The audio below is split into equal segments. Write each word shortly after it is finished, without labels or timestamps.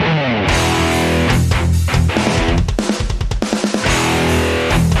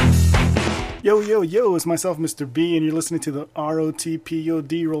Yo, it's myself, Mr. B, and you're listening to the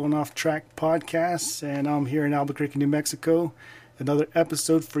ROTPOD Rolling Off Track podcast, and I'm here in Albuquerque, New Mexico. Another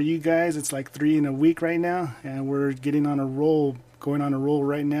episode for you guys. It's like 3 in a week right now, and we're going on a roll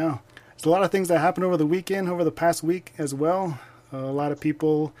right now. There's a lot of things that happened over the weekend, over the past week as well. A lot of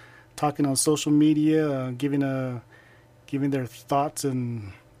people talking on social media, giving their thoughts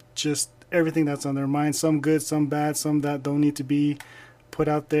and just everything that's on their mind. Some good, some bad, some that don't need to be put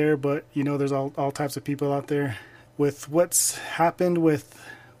out there, but you know, there's all types of people out there. With what's happened with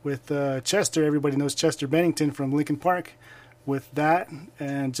Chester, everybody knows Chester Bennington from Linkin Park. With that,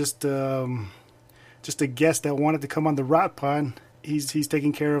 and just a guest that wanted to come on the Rot Pod. He's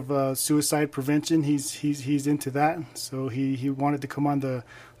taking care of suicide prevention. He's into that, so he wanted to come on the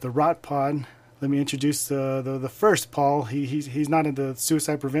Rot Pod. Let me introduce the first Paul. He's not into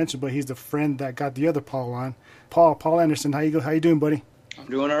suicide prevention, but he's the friend that got the other Paul on. Paul Anderson, how you doing, buddy? I'm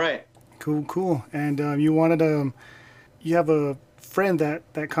doing all right. Cool. And you have a friend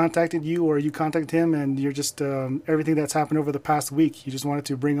that contacted you, or you contacted him, and you're just everything that's happened over the past week. You just wanted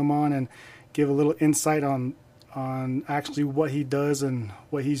to bring him on and give a little insight on actually what he does and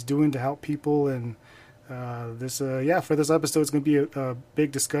what he's doing to help people. And for this episode, it's going to be a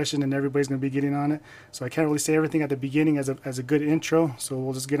big discussion, and everybody's going to be getting on it. So I can't really say everything at the beginning as a good intro. So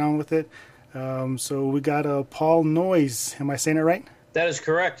we'll just get on with it. So we got Paul Noyes. Am I saying it right? That is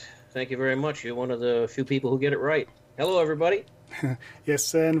correct. Thank you very much. You're one of the few people who get it right. Hello, everybody.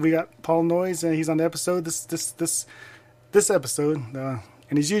 Yes, and we got Paul Noyes, and he's on the episode. This episode, and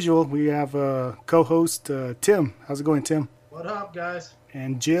as usual, we have co-host Tim. How's it going, Tim? What up, guys?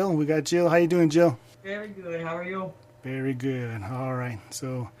 And Jill. We got Jill. How you doing, Jill? Very good. How are you? Very good. All right.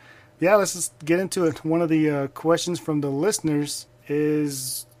 So, yeah, let's just get into it. One of the questions from the listeners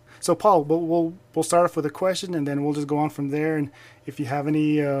is. So, Paul, we'll start off with a question, and then we'll just go on from there. And if you have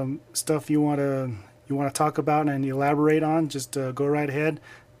any stuff you want to talk about and elaborate on, just go right ahead.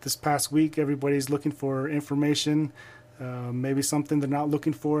 This past week, everybody's looking for information, maybe something they're not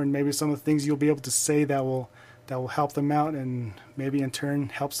looking for, and maybe some of the things you'll be able to say that will help them out, and maybe in turn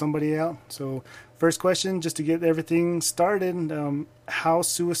help somebody out. So, first question, just to get everything started: how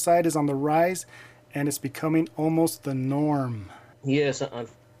suicide is on the rise, and it's becoming almost the norm. Yes,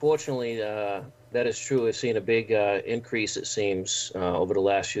 unfortunately, that is true. We've seen a big increase, it seems, over the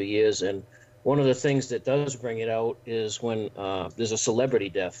last few years. And one of the things that does bring it out is when there's a celebrity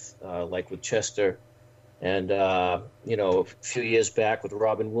death, like with Chester. And, a few years back with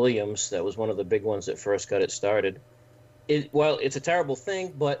Robin Williams, that was one of the big ones that first got it started. Well, it's a terrible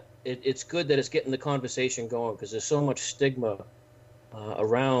thing, but it's good that it's getting the conversation going, because there's so much stigma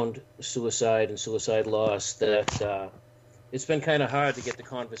around suicide and suicide loss that it's been kind of hard to get the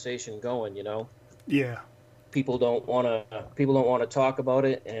conversation going, you know? Yeah. People don't want to talk about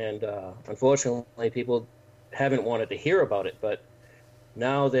it, and unfortunately, people haven't wanted to hear about it. But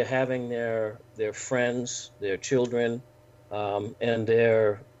now they're having their friends, their children, and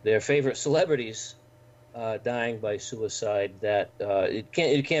their favorite celebrities dying by suicide. That it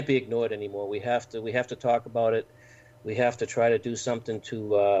can't be ignored anymore. We have to talk about it. We have to try to do something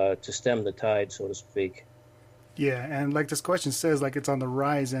to stem the tide, so to speak. Yeah, and like this question says, like it's on the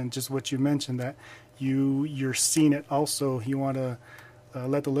rise, and just what you mentioned, that you're seeing it also. You want to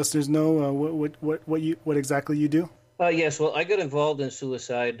let the listeners know what exactly you do? Yes, well, I got involved in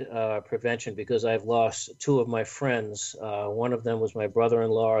suicide prevention because I've lost 2 of my friends. One of them was my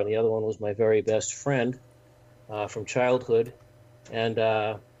brother-in-law, and the other one was my very best friend from childhood. And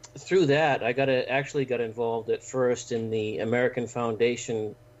through that, I got involved at first in the American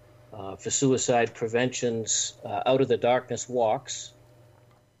Foundation for Suicide Prevention's Out of the Darkness Walks,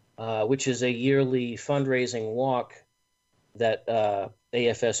 which is a yearly fundraising walk that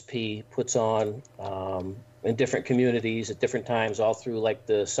AFSP puts on in different communities at different times, all through like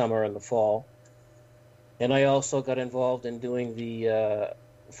the summer and the fall. And I also got involved in doing the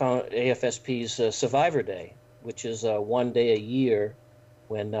AFSP's Survivor Day, which is one day a year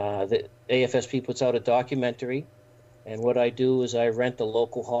when the AFSP puts out a documentary. And what I do is I rent a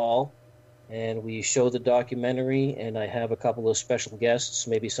local hall, and we show the documentary, and I have a couple of special guests,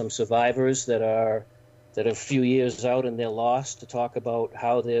 maybe some survivors that are a few years out in their loss, to talk about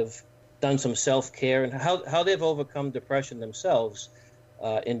how they've done some self-care and how they've overcome depression themselves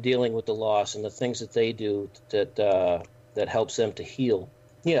in dealing with the loss, and the things that they do that helps them to heal.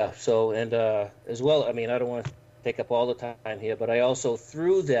 Yeah, so, and as well, I mean, I don't want to take up all the time here, but I also,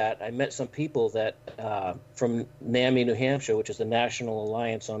 through that, I met some people that from NAMI, New Hampshire, which is the National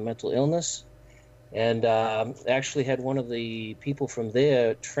Alliance on Mental Illness, and actually had one of the people from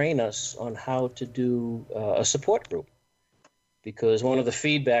there train us on how to do a support group. because one of the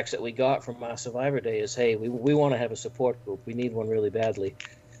feedbacks that we got from our Survivor Day is, hey, we want to have a support group. We need one really badly.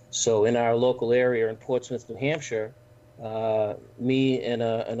 So in our local area in Portsmouth, New Hampshire, me and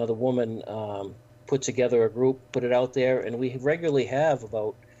another woman put together a group, put it out there, and we regularly have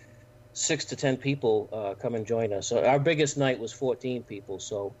about 6 to 10 people come and join us. So our biggest night was 14 people.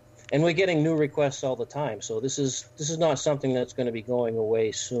 So, and we're getting new requests all the time. So this is not something that's going to be going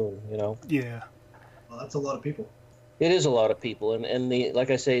away soon, you know. Yeah. Well, that's a lot of people. It is a lot of people, and the like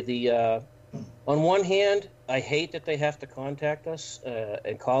I say, the on one hand, I hate that they have to contact us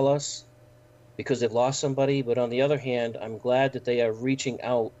and call us because they've lost somebody. But on the other hand, I'm glad that they are reaching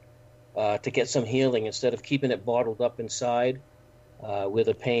out to get some healing instead of keeping it bottled up inside, where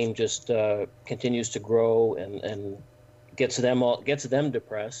the pain just continues to grow and gets them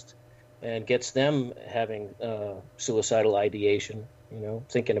depressed and gets them having suicidal ideation. You know,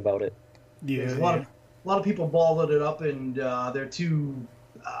 thinking about it. Yeah. There's a lot of people balled it up, and they're too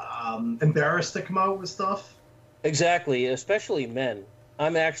embarrassed to come out with stuff. Exactly, especially men.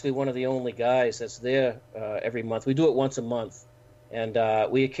 I'm actually one of the only guys that's there every month. We do it once a month, and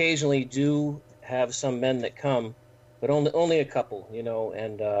we occasionally do have some men that come, but only a couple, you know.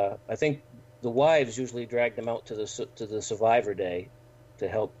 And I think the wives usually drag them out to the Survivor Day to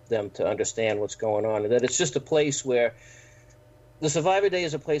help them to understand what's going on, and that it's just a place where the Survivor Day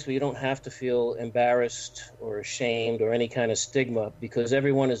is a place where you don't have to feel embarrassed or ashamed or any kind of stigma, because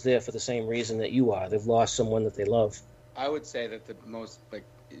everyone is there for the same reason that you are. They've lost someone that they love. I would say that the most, like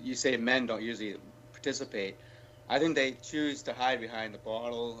you say, men don't usually participate. I think they choose to hide behind the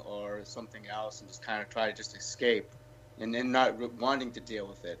bottle or something else and just kind of try to just escape and then not wanting to deal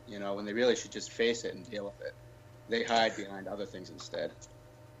with it, you know, when they really should just face it and deal with it. They hide behind other things instead,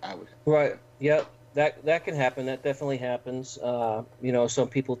 I would. Right, yep. That can happen. That definitely happens. You know, some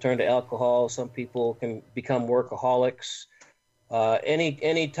people turn to alcohol. Some people can become workaholics.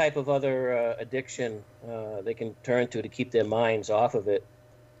 Any type of other addiction they can turn to keep their minds off of it.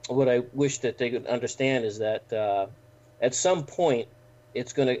 What I wish that they could understand is that at some point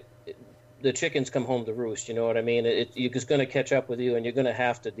the chickens come home to roost. You know what I mean? It's going to catch up with you, and you're going to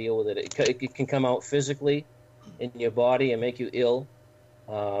have to deal with it. It can come out physically in your body and make you ill.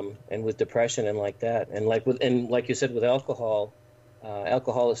 And with depression and like that, and like you said with alcohol,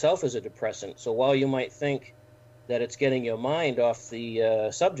 alcohol itself is a depressant. So while you might think that it's getting your mind off the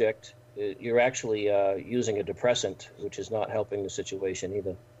subject, you're actually using a depressant, which is not helping the situation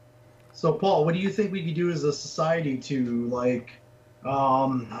either. So, Paul, what do you think we could do as a society to, like,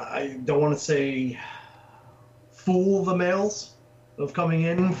 I don't want to say fool the males of coming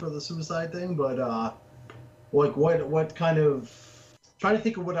in for the suicide thing, but like what kind of, trying to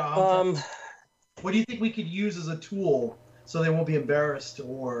think of what do you think we could use as a tool so they won't be embarrassed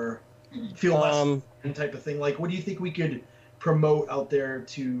or feel less type of thing? Like, what do you think we could promote out there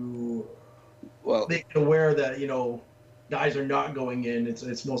to make it aware that, you know, guys are not going in?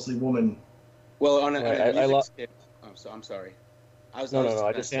 It's mostly women. Well, on a music scale, I'm sorry. I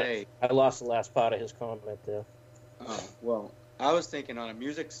lost the last part of his comment there. Well, I was thinking on a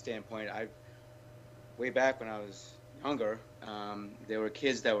music standpoint. Way back when I was younger, there were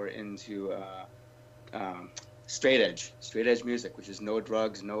kids that were into straight edge music, which is no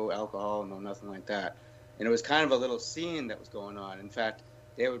drugs, no alcohol, no nothing like that. And it was kind of a little scene that was going on. In fact,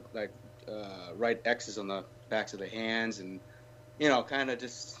 they would like write X's on the backs of their hands, and you know, kind of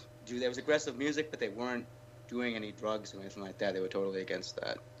just do. There was aggressive music, but they weren't doing any drugs or anything like that. They were totally against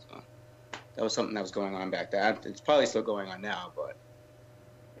that. So that was something that was going on back then. It's probably still going on now, but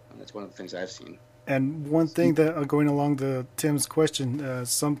that's one of the things I've seen. And one thing that, going along the Tim's question,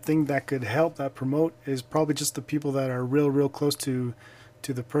 something that could help that promote is probably just the people that are real close to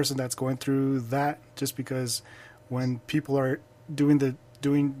the person that's going through that. Just because when people are doing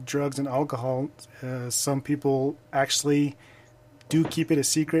drugs and alcohol, some people actually do keep it a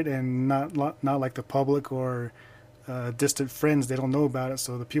secret and not like the public or distant friends. They don't know about it.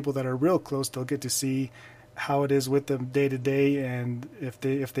 So the people that are real close, they'll get to see how it is with them day to day, and if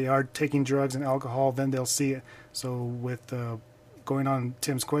they are taking drugs and alcohol, then they'll see it. So with going on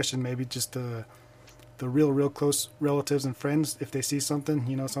Tim's question, maybe just the real close relatives and friends, if they see something,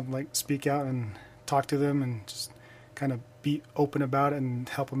 you know, something like speak out and talk to them and just kind of be open about it and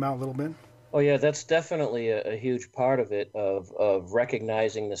help them out a little bit. Oh yeah, that's definitely a huge part of it, of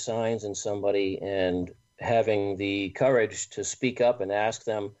recognizing the signs in somebody and having the courage to speak up and ask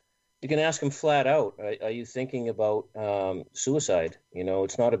them. You can ask them flat out, are you thinking about suicide? You know,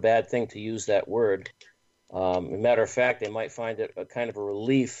 it's not a bad thing to use that word. As a matter of fact, they might find it a kind of a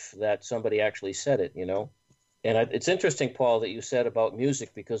relief that somebody actually said it, you know. And it's interesting, Paul, that you said about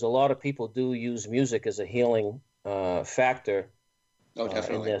music, because a lot of people do use music as a healing factor Oh,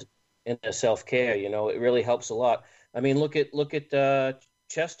 definitely. In their self-care. You know, it really helps a lot. I mean, look at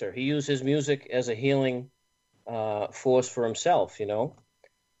Chester. He used his music as a healing force for himself. You know,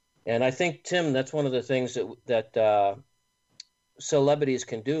 and I think, Tim, that's one of the things that celebrities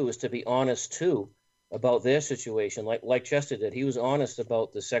can do, is to be honest too about their situation, like Chester did. He was honest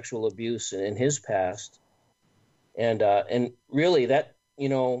about the sexual abuse in his past, and really that, you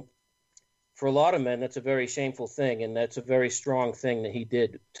know, for a lot of men, that's a very shameful thing, and that's a very strong thing that he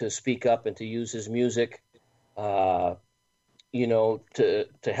did, to speak up and to use his music, you know, to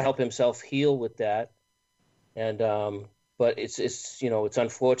help himself heal with that. And but it's you know, it's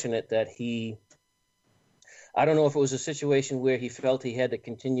unfortunate that I don't know if it was a situation where he felt he had to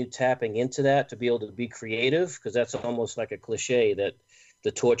continue tapping into that to be able to be creative, because that's almost like a cliche, that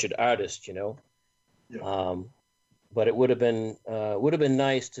the tortured artist, you know. Yeah. But it would have been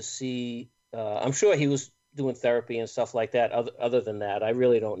nice to see. I'm sure he was doing therapy and stuff like that. Other than that, I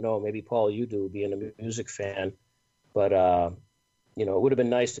really don't know. Maybe Paul, you do, being a music fan. But you know, it would have been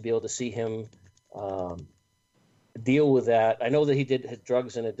nice to be able to see him deal with that. I know that he did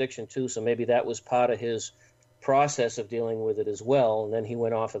drugs and addiction too, so maybe that was part of his process of dealing with it as well. And then he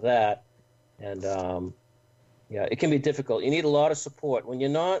went off of that, and yeah, it can be difficult. You need a lot of support when you're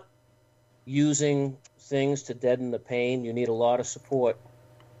not using things to deaden the pain. You need a lot of support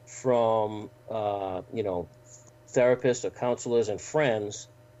from you know, therapists or counselors and friends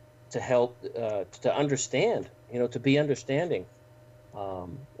to help to understand, you know, to be understanding,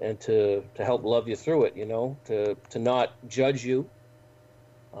 and to help love you through it, you know, to not judge you.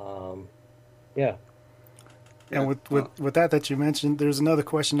 Yeah. And with that you mentioned, there's another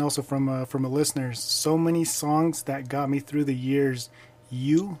question also from a listener. So many songs that got me through the years.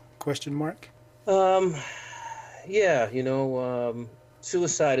 You ? Yeah, you know,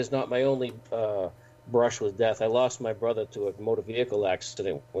 suicide is not my only brush with death. I lost my brother to a motor vehicle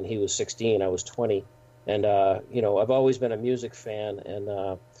accident when he was 16. I was 20. And, you know, I've always been a music fan.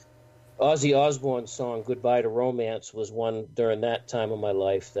 And Ozzy Osbourne's song, Goodbye to Romance, was one during that time of my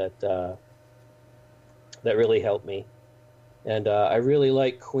life that really helped me. And I really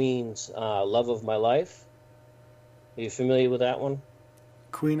like Queen's Love of My Life. Are you familiar with that one?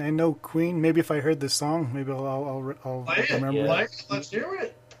 Queen, I know Queen. Maybe if I heard this song, maybe I'll remember. Yeah. Let's hear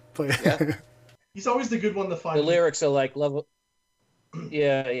it. Play it. Yeah. He's always the good one to find. The lyrics are like love.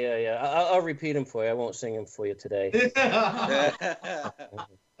 Yeah. I'll repeat them for you. I won't sing them for you today. Give him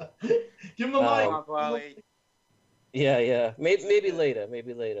the mic. Come on, Paulie. Yeah. Maybe later.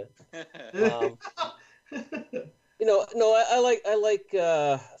 You know, no, I like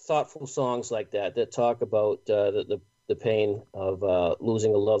thoughtful songs like that talk about the pain of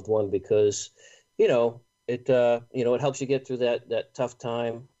losing a loved one, because, you know, it helps you get through that tough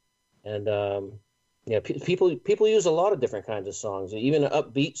time. And yeah, people use a lot of different kinds of songs, even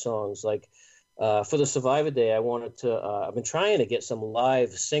upbeat songs. Like for the Survivor Day, I've been trying to get some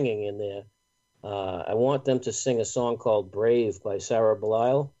live singing in there. I want them to sing a song called Brave by Sarah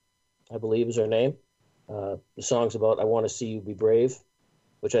Belial, I believe is her name. The song's about I want to see you be brave,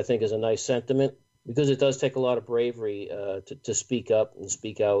 which I think is a nice sentiment, because it does take a lot of bravery to speak up and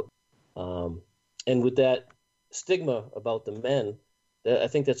speak out. And with that stigma about the men, I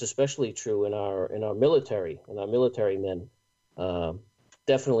think that's especially true in our military, men.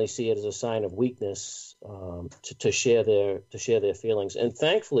 Definitely see it as a sign of weakness to share their feelings. And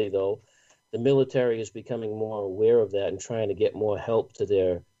thankfully, though, the military is becoming more aware of that and trying to get more help to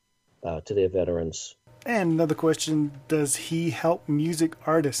their veterans. And another question: does he help music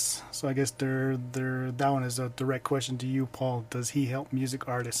artists? So I guess that one is a direct question to you, Paul. Does he help music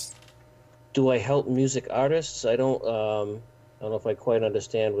artists? Do I help music artists? I don't know if I quite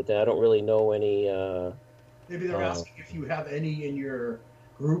understand with that. I don't really know any. Maybe they're asking if you have any in your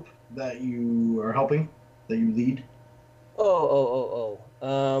group that you are helping, that you lead. Or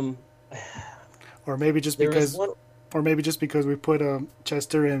maybe just because we put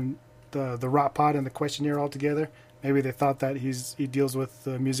Chester in the rot pot and the questionnaire all together. Maybe they thought that he deals with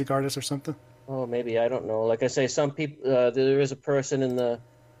music artists or something. Oh, maybe, I don't know. Like I say, some people. There is a person in the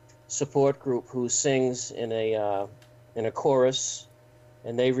support group who sings in a chorus,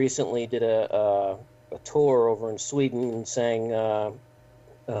 and they recently did a tour over in Sweden and sang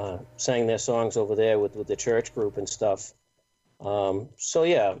their songs over there with the church group and stuff. So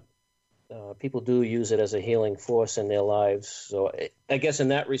yeah, people do use it as a healing force in their lives. So I guess in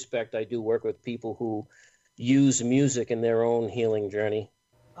that respect, I do work with people who use music in their own healing journey.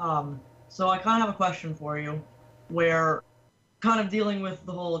 So I kind of have a question for you, where kind of dealing with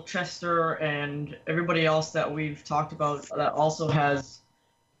the whole Chester and everybody else that we've talked about that also has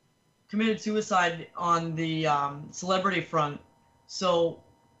committed suicide on the celebrity front. So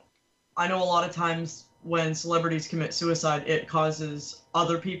I know a lot of times when celebrities commit suicide, it causes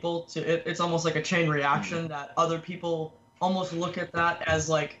other people to, it's almost like a chain reaction that other people almost look at that as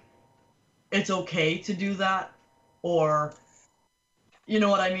like, it's okay to do that, or, you know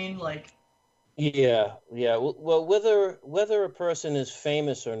what I mean? Like, Yeah. Well, whether a person is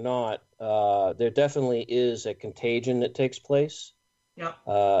famous or not, there definitely is a contagion that takes place, yeah,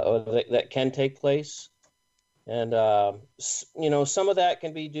 or that can take place, and some of that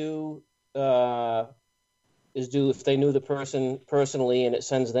can be due if they knew the person personally, and it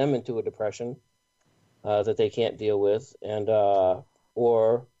sends them into a depression that they can't deal with, and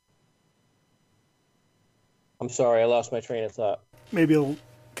or I'm sorry, I lost my train of thought. Maybe I'll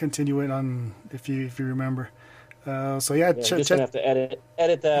continue it on if you remember. So yeah, I'm just gonna have to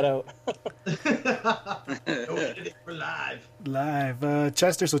edit that out. We're live.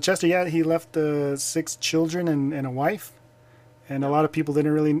 Chester. So Chester, yeah, he left 6 children and a wife, and a lot of people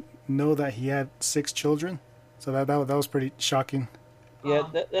didn't really know that he had 6 children. So that was pretty shocking. Yeah,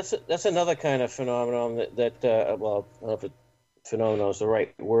 that's another kind of phenomenon that well, I don't know if phenomenon is the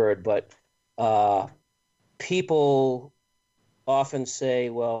right word, but people often say,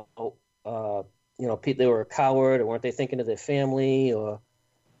 well, they were a coward, or weren't they thinking of their family, or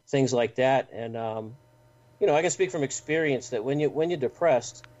things like that. And I can speak from experience that when you're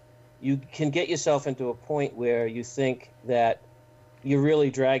depressed, you can get yourself into a point where you think that you're really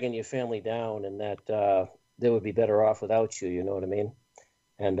dragging your family down, and that they would be better off without you. You know what I mean?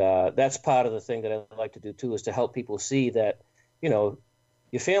 And that's part of the thing that I like to do too, is to help people see that,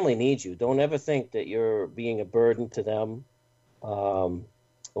 your family needs you. Don't ever think that you're being a burden to them,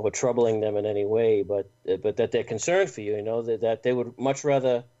 or troubling them in any way, but that they're concerned for you. That they would much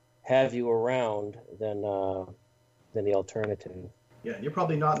rather have you around than the alternative. Yeah, you're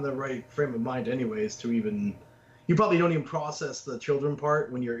probably not in the right frame of mind, anyways, to even. You probably don't even process the children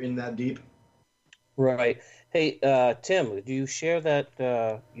part when you're in that deep. Right. Hey, Tim, do you share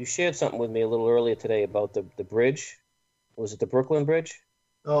that? You shared something with me a little earlier today about the bridge. Was it the Brooklyn Bridge?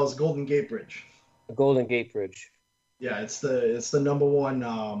 Oh, it's Golden Gate Bridge. The Golden Gate Bridge. Yeah, it's the number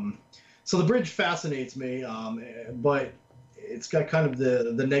one. So the bridge fascinates me, but it's got kind of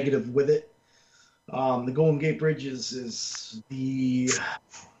the negative with it. The Golden Gate Bridge is the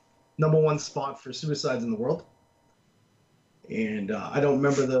number one spot for suicides in the world. And I don't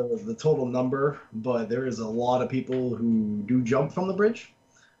remember the total number, but there is a lot of people who do jump from the bridge.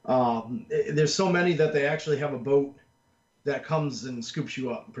 There's so many that they actually have a boat that comes and scoops you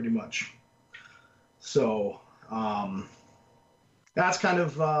up, pretty much. So that's kind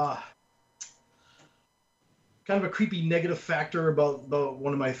of a creepy negative factor about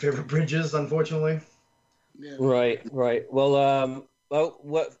one of my favorite bridges, unfortunately. Yeah. Right. Well,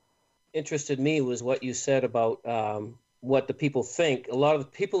 what interested me was what you said about what the people think. A lot of the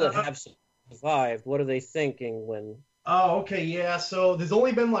people that have survived, what are they thinking when? Oh, okay, yeah. So there's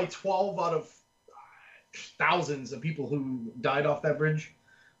only been like 12 out of thousands of people who died off that bridge.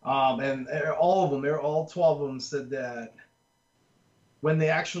 And all 12 of them said that when they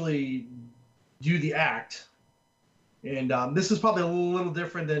actually do the act, and this is probably a little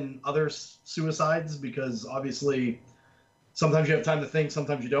different than other suicides, because obviously sometimes you have time to think,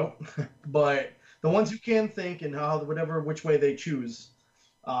 sometimes you don't. But the ones who can think, and which way they choose,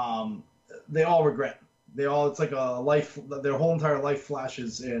 they all regret. It's like a life, their whole entire life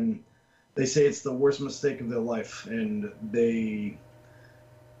flashes, and they say it's the worst mistake of their life, and they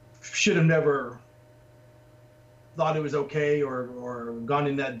should have never thought it was okay or gone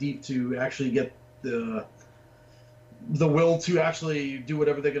in that deep to actually get the will to actually do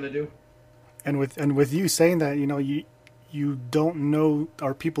whatever they're going to do. And with you saying that, you don't know,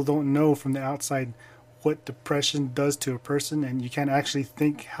 or people don't know from the outside what depression does to a person, and you can't actually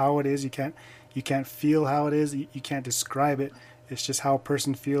think how it is. You can't feel how it is. You can't describe it. It's just how a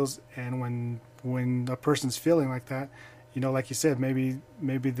person feels. And when a person's feeling like that, like you said, maybe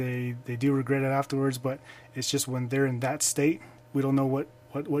they do regret it afterwards, but it's just when they're in that state, we don't know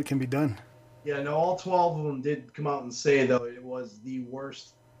what can be done. Yeah, no, all 12 of them did come out and say, though, it was the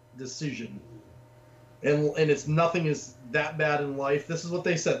worst decision. And it's nothing is that bad in life. This is what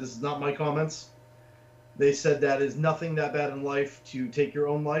they said. This is not my comments. They said that is nothing that bad in life to take your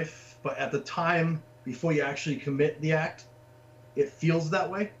own life. But at the time, before you actually commit the act, it feels that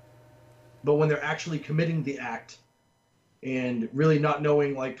way. But when they're actually committing the act and really not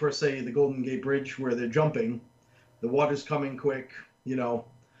knowing, like, per se, the Golden Gate Bridge where they're jumping, the water's coming quick,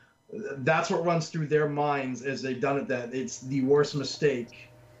 that's what runs through their minds as they've done it, that it's the worst mistake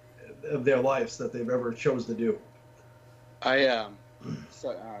of their lives that they've ever chose to do. I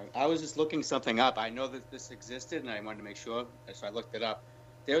So I was just looking something up. I know that this existed, and I wanted to make sure, so I looked it up.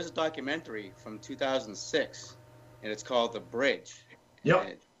 There was a documentary from 2006, and it's called The Bridge. Yep. And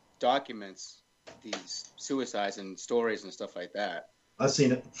it documents these suicides and stories and stuff like that. I've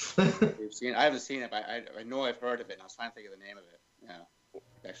seen it. You've seen it? I haven't seen it, but I know I've heard of it, and I was trying to think of the name of it. Yeah,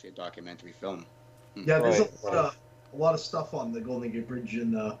 actually a documentary film. Yeah, there's Right, a lot of stuff on the Golden Gate Bridge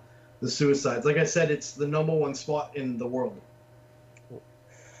and the suicides. Like I said, it's the #1 spot in the world.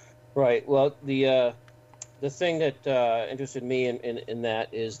 Right. Well, the thing that interested me in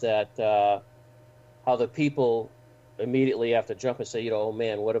that is that how the people immediately have to jump and say, oh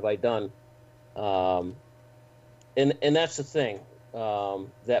man, what have I done? And that's the thing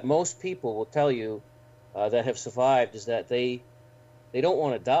that most people will tell you that have survived is that they don't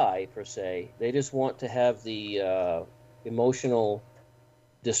want to die per se. They just want to have the emotional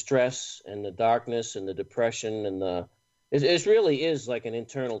distress and the darkness and the depression and it really is like an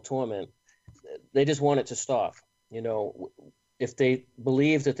internal torment. They just want it to stop. If they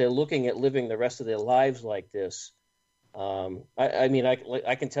believe that they're looking at living the rest of their lives like this,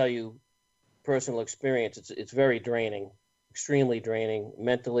 I can tell you personal experience. It's very draining, extremely draining,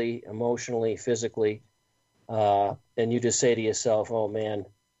 mentally, emotionally, physically. And you just say to yourself, "Oh man,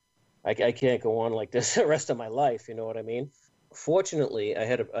 I can't go on like this the rest of my life." You know what I mean? Fortunately, I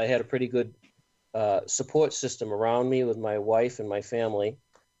had a pretty good support system around me with my wife and my family,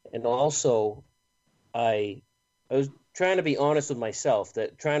 and also I was trying to be honest with myself,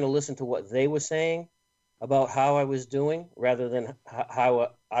 that trying to listen to what they were saying about how I was doing, rather than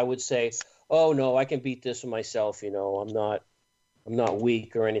how I would say, "Oh no, I can beat this for myself." I'm not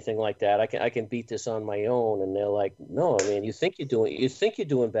weak or anything like that. I can beat this on my own. And they're like, "No, I mean, you think you're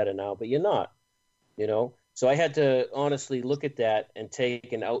doing better now, but you're not." So I had to honestly look at that and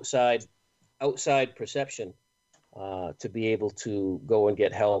take an outside perception to be able to go and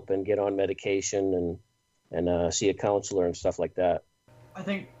get help and get on medication and see a counselor and stuff like that. I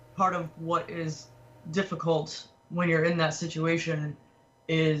think part of what is difficult when you're in that situation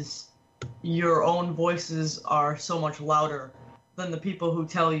is your own voices are so much louder than the people who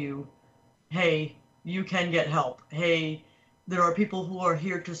tell you, "Hey, you can get help. Hey, there are people who are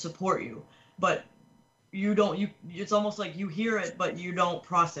here to support you." But it's almost like you hear it, but you don't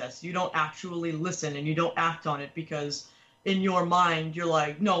process. You don't actually listen, and you don't act on it because in your mind you're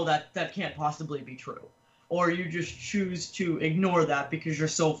like, "No, that can't possibly be true." Or you just choose to ignore that because you're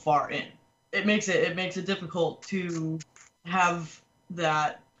so far in. It makes it difficult to have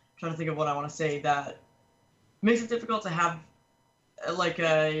that. I'm trying to think of what I want to say. That makes it difficult to have like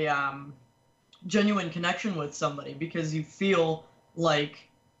a genuine connection with somebody because you feel like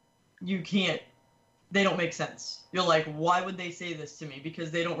you can't. They don't make sense. You're like, why would they say this to me?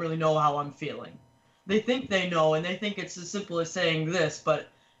 Because they don't really know how I'm feeling. They think they know, and they think it's as simple as saying this, but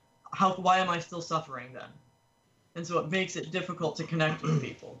why am I still suffering then? And so it makes it difficult to connect with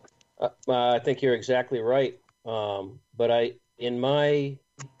people. I think you're exactly right. But in my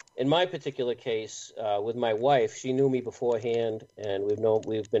particular case, with my wife, she knew me beforehand, and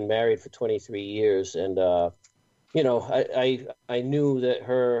we've been married for 23 years, and I knew that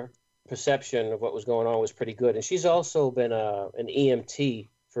her perception of what was going on was pretty good, and she's also been an EMT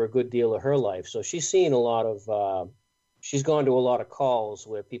for a good deal of her life, so she's seen a lot of. She's gone to a lot of calls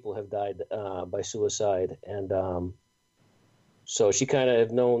where people have died by suicide, and so she kind of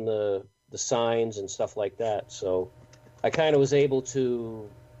have known the signs and stuff like that. So I kind of was able to,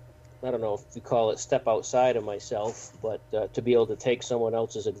 I don't know if you call it step outside of myself, but to be able to take someone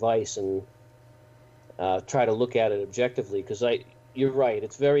else's advice and try to look at it objectively, because you're right,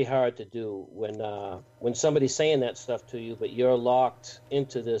 it's very hard to do when somebody's saying that stuff to you, but you're locked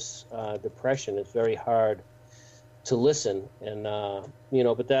into this depression. It's very hard to listen, and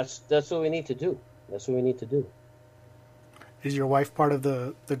but that's what we need to do. That's what we need to do. Is your wife part of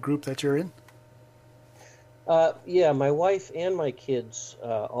the group that you're in? Yeah, my wife and my kids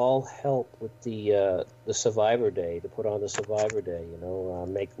all help with the Survivor Day, to put on the Survivor Day.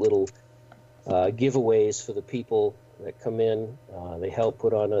 Make little giveaways for the people that come in. They help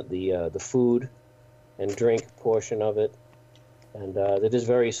put on the food and drink portion of it. And they're just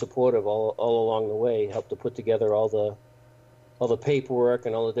very supportive all along the way. Help to put together all the paperwork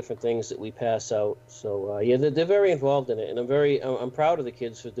and all the different things that we pass out. So yeah, they're very involved in it, and I'm proud of the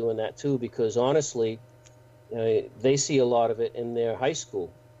kids for doing that too. Because honestly, they see a lot of it in their high school.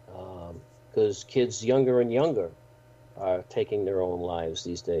 Because kids younger and younger are taking their own lives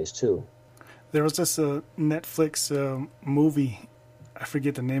these days too. There was this Netflix movie, I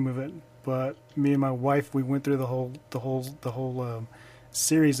forget the name of it, but me and my wife, we went through the whole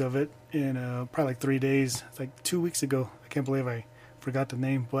series of it in probably like 3 days. It's like 2 weeks ago. I can't believe I forgot the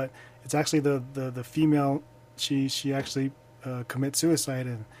name, but it's actually the female. She actually commits suicide,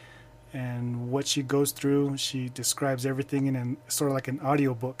 and what she goes through. She describes everything in sort of like an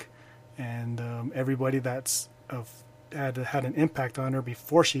audiobook, and everybody that's had an impact on her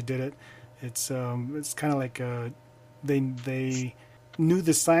before she did it. It's kind of like they knew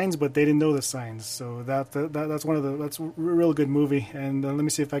the signs, but they didn't know the signs. So that's that's a real good movie. And let me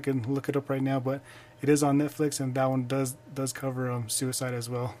see if I can look it up right now. But it is on Netflix, and that one does cover suicide as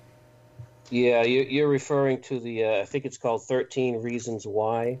well. Yeah, you're referring to the I think it's called 13 Reasons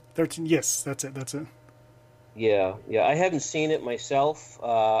Why. 13. Yes, that's it. Yeah. I haven't seen it myself.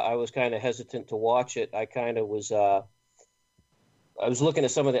 I was kind of hesitant to watch it. I kind of was. I was looking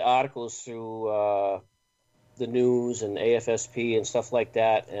at some of the articles through the news and AFSP and stuff like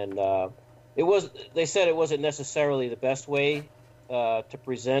that, and they said it wasn't necessarily the best way to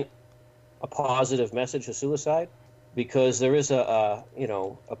present a positive message of suicide, because there is a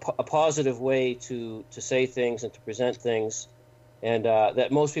positive way to say things and to present things, and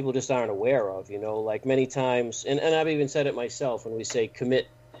that most people just aren't aware of. Like many times, and I've even said it myself, when we say commit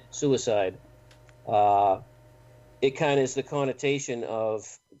suicide, it kind of is the connotation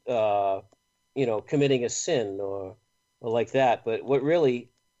of committing a sin or like that. But what really,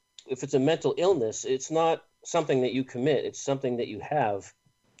 if it's a mental illness, it's not something that you commit, it's something that you have.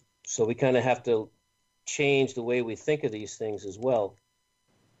 So we kind of have to change the way we think of these things as well.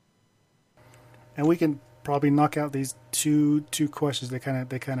 And we can probably knock out these two questions. They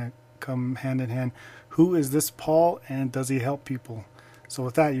kind of come hand in hand. Who is this Paul, and does he help people? So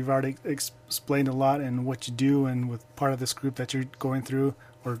with that, you've already explained a lot in what you do and with part of this group that you're going through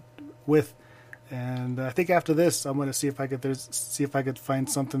or with. And I think after this, I'm going to see if I could find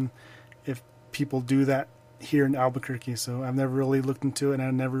something if people do that here in Albuquerque. So I've never really looked into it, and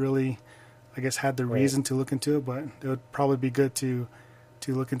I never really, I guess, had the reason to look into it. But it would probably be good to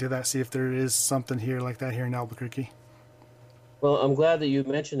look into that, see if there is something here like that here in Albuquerque. Well, I'm glad that you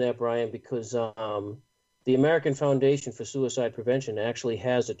mentioned that, Brian, because the American Foundation for Suicide Prevention actually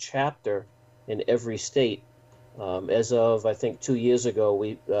has a chapter in every state. As of, I think, 2 years ago,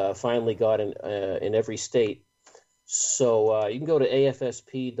 we finally got in every state. So you can go to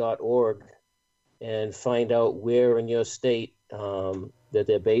afsp.org and find out where in your state that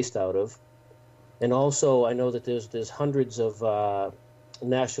they're based out of. And also, I know that there's hundreds of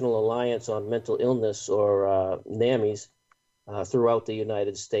National Alliance on Mental Illness, or NAMIs, throughout the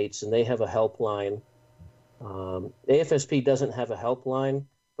United States, and they have a helpline. AFSP doesn't have a helpline,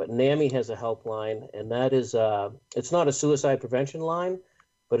 but NAMI has a helpline, and that is, it's not a suicide prevention line,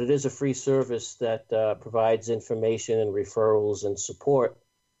 but it is a free service that provides information and referrals and support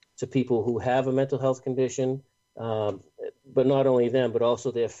to people who have a mental health condition, but not only them, but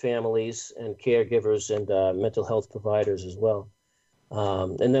also their families and caregivers and mental health providers as well.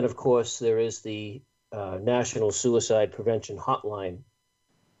 And then, of course, there is the National Suicide Prevention Hotline,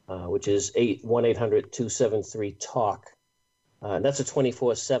 which is 1-800-273-TALK. That's a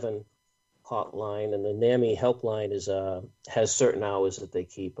 24/7 hotline, and the NAMI helpline has certain hours that they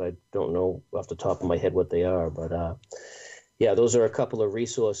keep. I don't know off the top of my head what they are, but yeah, those are a couple of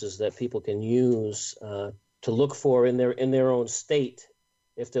resources that people can use to look for in their own state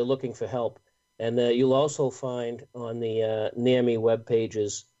if they're looking for help. And you'll also find on the NAMI web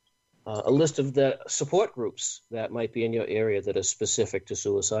pages a list of the support groups that might be in your area that are specific to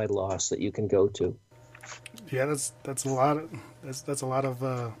suicide loss that you can go to. Yeah, that's a lot of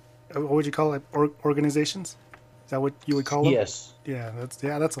what would you call it? Organizations? Is that what you would call them? Yes. Yeah,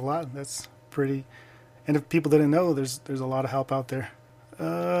 that's a lot. That's pretty. And if people didn't know, there's a lot of help out there.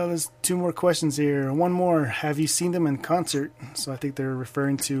 There's two more questions here. One more. Have you seen them in concert? So I think they're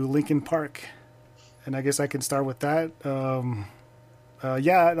referring to Linkin Park, and I guess I can start with that.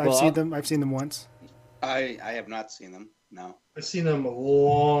 Yeah, I've seen them. I've seen them once. I have not seen them. No, I've seen them a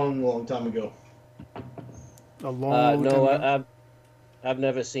long time ago. No, I've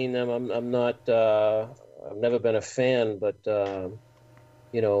never seen them. I'm not. I've never been a fan, but I'm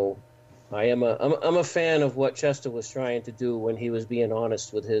a fan of what Chester was trying to do when he was being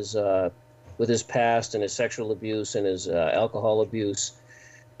honest with his past and his sexual abuse and his alcohol abuse,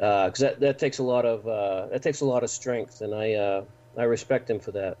 because that takes a lot of strength, and I respect him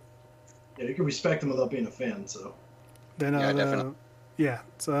for that. Yeah, you can respect him without being a fan. So then, definitely. Yeah.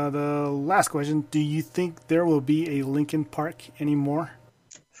 So the last question: do you think there will be a Linkin Park anymore?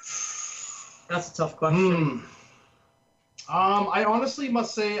 That's a tough question. I honestly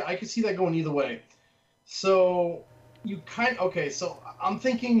must say I could see that going either way. So so I'm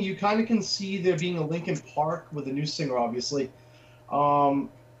thinking you kind of can see there being a Linkin Park with a new singer, obviously.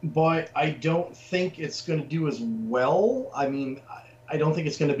 But I don't think it's going to do as well. I mean, I don't think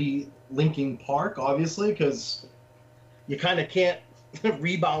it's going to be Linkin Park, obviously, because you kind of can't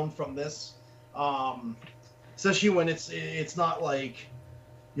rebound from this, especially when it's not like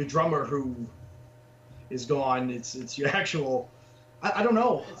your drummer who is gone. It's your actual. I don't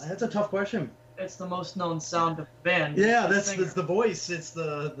know. That's a tough question. It's the most known sound of the band. Yeah, that's the voice. It's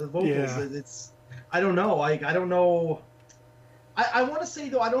the vocals. Yeah. It's I don't know. Like I don't know. I want to say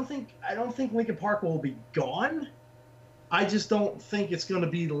though, I don't think Linkin Park will be gone. I just don't think it's going to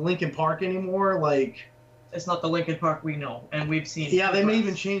be Linkin Park anymore. Like it's not the Linkin Park we know and we've seen. Yeah, they may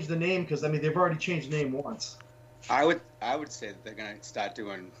even change the name because I mean they've already changed the name once. I would say that they're gonna start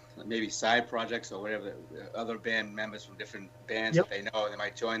doing maybe side projects or whatever. Other band members from different bands that they know, they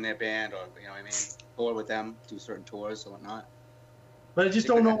might join their band, or you know what I mean, tour with them, do certain tours or whatnot. But I just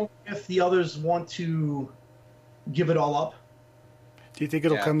don't know if the others want to give it all up. Do you think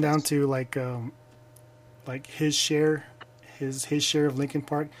it'll come down to like his share of Linkin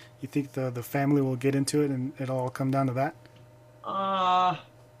Park? You think the family will get into it and it'll all come down to that?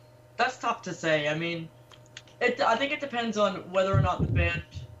 That's tough to say. I mean, I think it depends on whether or not the band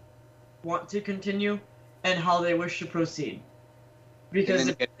want to continue and how they wish to proceed. Because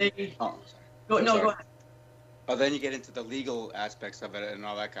if they go ahead. Oh, then you get into the legal aspects of it and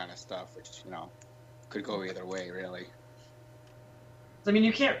all that kind of stuff, which could go either way, really. I mean,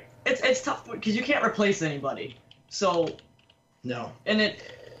 you can't. It's tough because you can't replace anybody. So no. And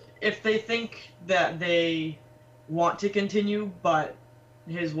if they think that they want to continue, but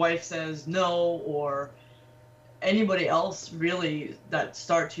his wife says no, or anybody else really that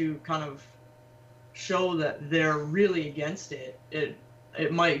start to kind of show that they're really against it,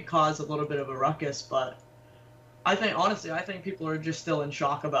 it might cause a little bit of a ruckus. But I think people are just still in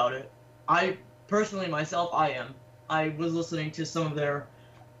shock about it. I personally myself, I am. I was listening to some of their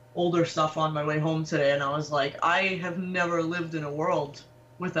older stuff on my way home today, and I was like, I have never lived in a world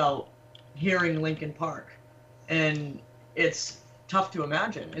without hearing Linkin Park, and it's tough to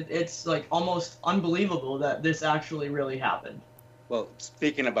imagine. It's like almost unbelievable that this actually really happened. Well,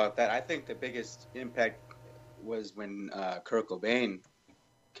 speaking about that, I think the biggest impact was when Kurt Cobain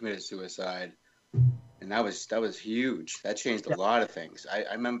committed suicide, and that was huge. That changed a lot of things.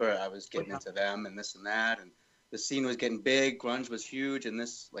 I remember I was getting into them and this and that, and the scene was getting big. Grunge was huge, and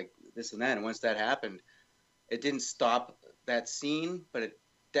this and that. And once that happened, it didn't stop that scene, but it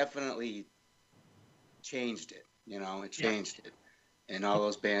definitely changed it. It changed it. And all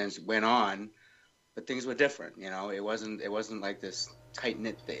those bands went on, but things were different. It wasn't like this tight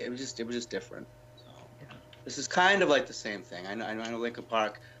knit thing. It was just different. So, this is kind of like the same thing. I know Linkin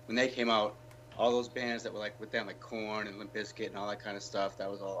Park, when they came out, all those bands that were like with them, like Korn and Limp Bizkit and all that kind of stuff,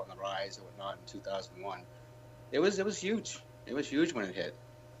 that was all on the rise and whatnot in 2001. It was huge. It was huge when it hit.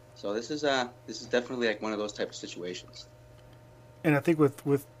 So this is definitely like one of those type of situations. And I think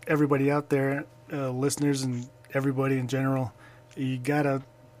with everybody out there, listeners and everybody in general, you gotta,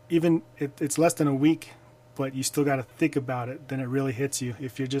 even it's less than a week, but you still gotta think about it. Then it really hits you.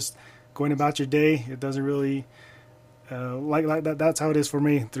 If you're just going about your day, it doesn't really like that. That's how it is for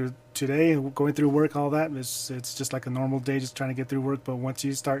me through today, going through work, all that. It's just like a normal day, just trying to get through work. But once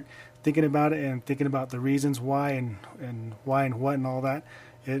you start thinking about it and thinking about the reasons why and why and what and all that,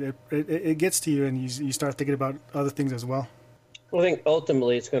 it gets to you, and you start thinking about other things as well. Well, I think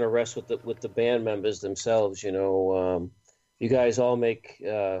ultimately it's going to rest with the band members themselves. You guys all make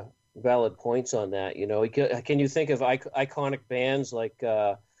valid points on that. Can you think of iconic bands like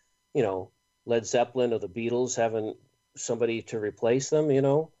Led Zeppelin or the Beatles having somebody to replace them?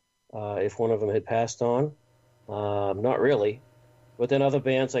 If one of them had passed on, not really. But then other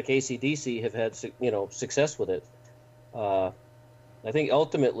bands like AC/DC have had success with it. I think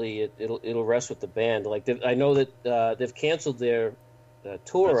ultimately it'll rest with the band. Like I know that they've canceled their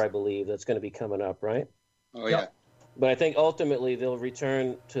tour, I believe, that's going to be coming up, right? Oh yeah. But I think ultimately they'll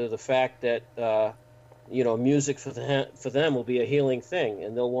return to the fact that music for them will be a healing thing,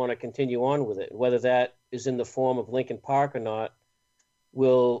 and they'll want to continue on with it. Whether that is in the form of Linkin Park or not,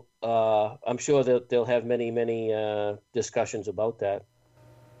 I'm sure that they'll have many discussions about that.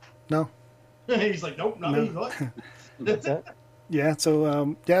 No. He's like, nope, not me. What? What's that? Yeah.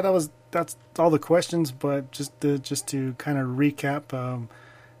 So that's all the questions. But just to kind of recap,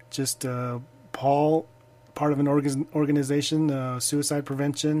 Paul, part of an organization, suicide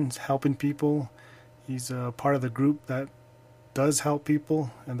prevention, helping people. He's part of the group that does help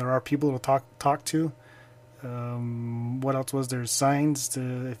people, and there are people to talk to. What else was there? Signs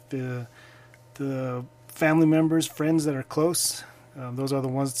to if the family members, friends that are close. Those are the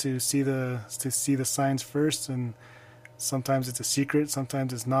ones to see the signs first, and sometimes it's a secret,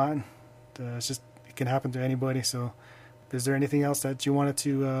 sometimes it's not. It can happen to anybody. So Is there anything else that you wanted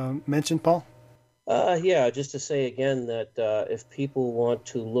to mention, Paul? Yeah, just to say again that if people want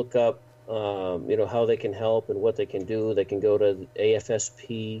to look up, how they can help and what they can do, they can go to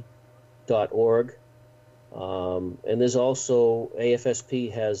afsp.org. And there's also,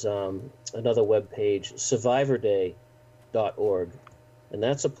 AFSP has another webpage, survivorday.org. And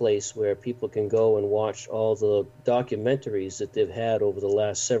that's a place where people can go and watch all the documentaries that they've had over the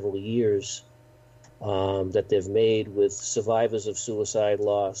last several years that they've made with survivors of suicide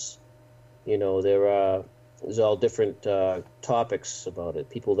loss. There's all different topics about it.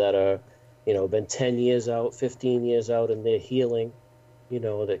 People that are, been 10 years out, 15 years out, and they're healing.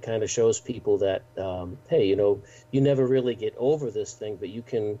 That kind of shows people that, hey, you never really get over this thing, but you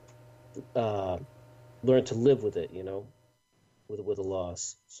can learn to live with it, with a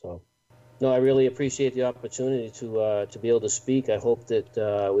loss. So, no, I really appreciate the opportunity to be able to speak. I hope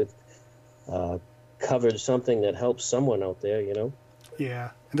that we've covered something that helps someone out there,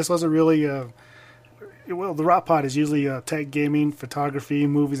 Yeah, and this wasn't really, well, the Rock Pod is usually tech, gaming, photography,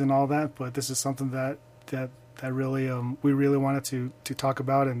 movies, and all that, but this is something that really we really wanted to talk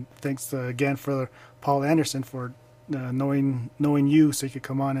about. And thanks again for Paul Anderson for knowing you, so you could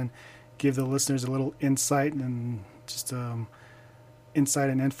come on and give the listeners a little insight and just insight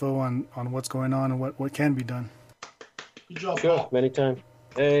and info on what's going on and what can be done. Good job, Sure, Paul. many times.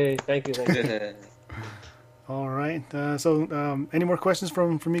 Hey, thank you. All right. So any more questions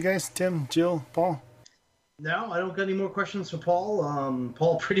from you guys? Tim, Jill, Paul? No, I don't got any more questions for Paul.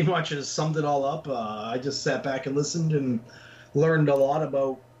 Paul pretty much has summed it all up. I just sat back and listened and learned a lot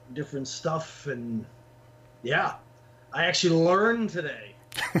about different stuff. And yeah, I actually learned today.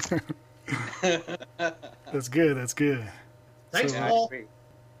 That's good. That's good. Thanks, So, Paul.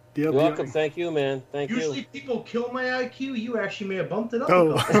 You're welcome. Thank you, man. Thank Usually you. people kill my IQ. You actually may have bumped it up.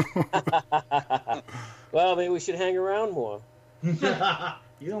 Oh. Well, maybe we should hang around more. You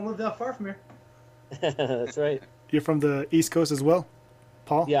don't live that far from here. That's right. You're from the East Coast as well,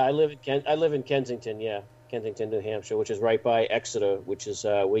 Paul? Yeah, I live in Kensington. Yeah, Kensington, New Hampshire, which is right by Exeter, which is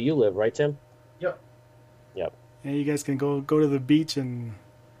where you live, right, Tim? Yep. Yep. And you guys can go to the beach and.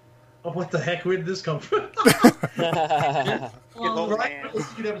 Oh, what the heck? Where did this come from? Well, Right? You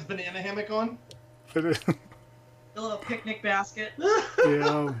have his banana hammock on? a little picnic basket.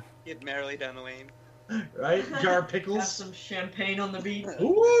 Yeah. Get merrily down the lane. Right? Jar of Have pickles. some champagne on the beach.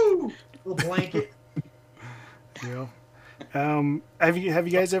 Ooh! Little blanket. Yeah. Have you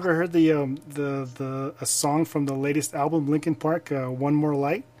guys ever heard the a song from the latest album, Linkin Park, One More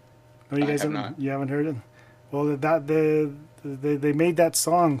Light? No, you I guys have not. You haven't heard it? Well, they made that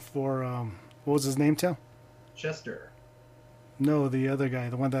song for what was his name, Tim? Chester. No, the other guy,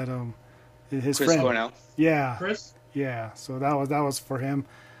 the one that his Chris friend. Cornell. Yeah, Chris? yeah. So that was for him.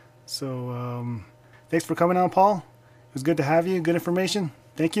 So thanks for coming on, Paul. It was good to have you. Good information.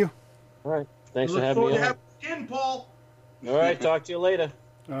 Thank you. All right. Thanks We for look having forward me to on. having you in, Paul. All right. Talk to you later.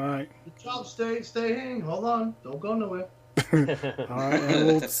 All right. Good job. Stay hang. Hold on. Don't go nowhere. All right. And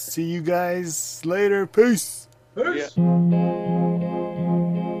we'll see you guys later. Peace. Peace.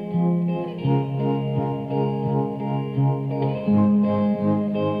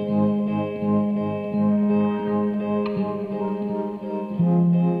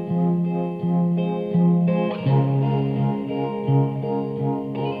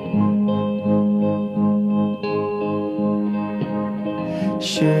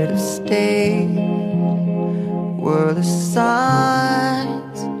 Should have stayed. Were the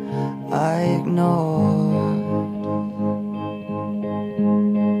signs I ignored?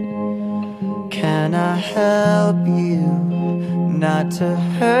 Can I help you not to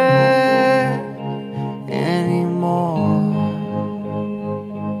hurt anymore?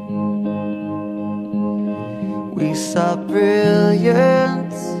 We saw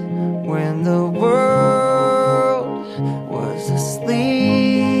brilliance when the world was asleep.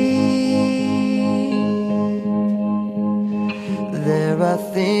 There are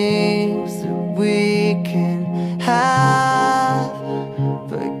things that we can have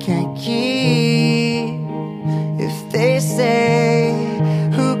but can't keep. If they say,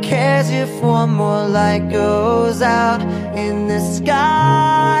 who cares if one more light goes out in the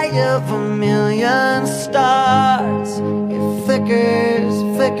sky of a million stars? It flickers,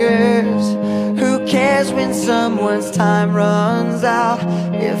 flickers. Who cares when someone's time runs out?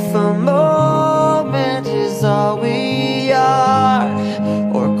 If a moment is all we are,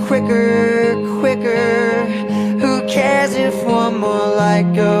 or quicker, quicker. Who cares if one more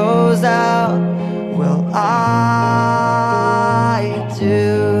light goes out? Well, I do.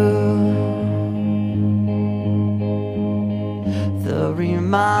 The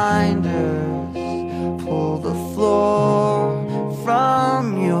reminders pull the floor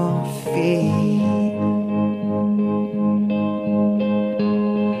In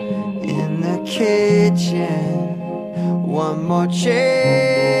the kitchen, one more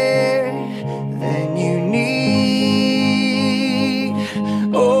chair than you need.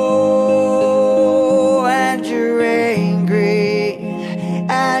 Oh, and you're angry,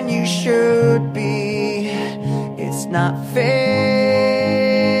 and you should be. It's not fair.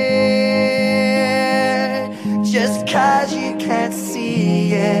 Just 'cause you can't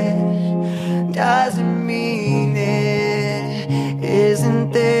see it doesn't mean it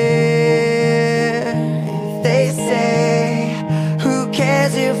isn't there. If they say, who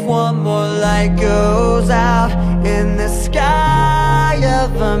cares if one more light goes out in the sky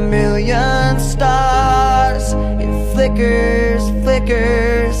of a million stars? It flickers,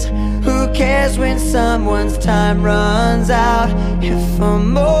 flickers. Who cares when someone's time runs out? If a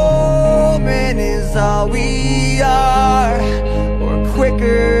moment is all we are, or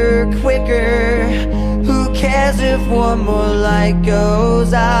quicker, quicker. Who cares if one more light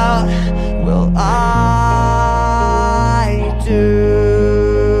goes out? Well, I do.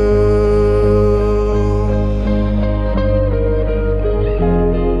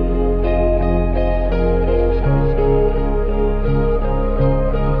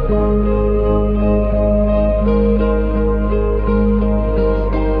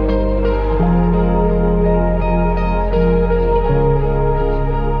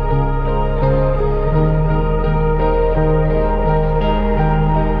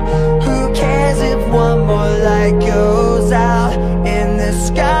 Goes out in the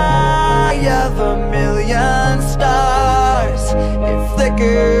sky of a million stars. It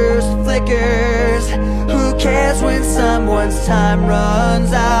flickers, flickers. Who cares when someone's time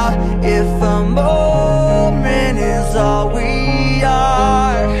runs out? If a moment is all we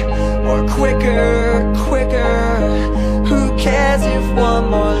are, or quicker, quicker. Who cares if one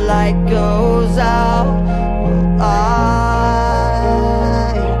more light goes out? Well, I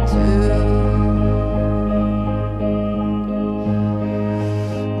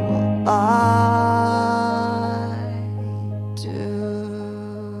do.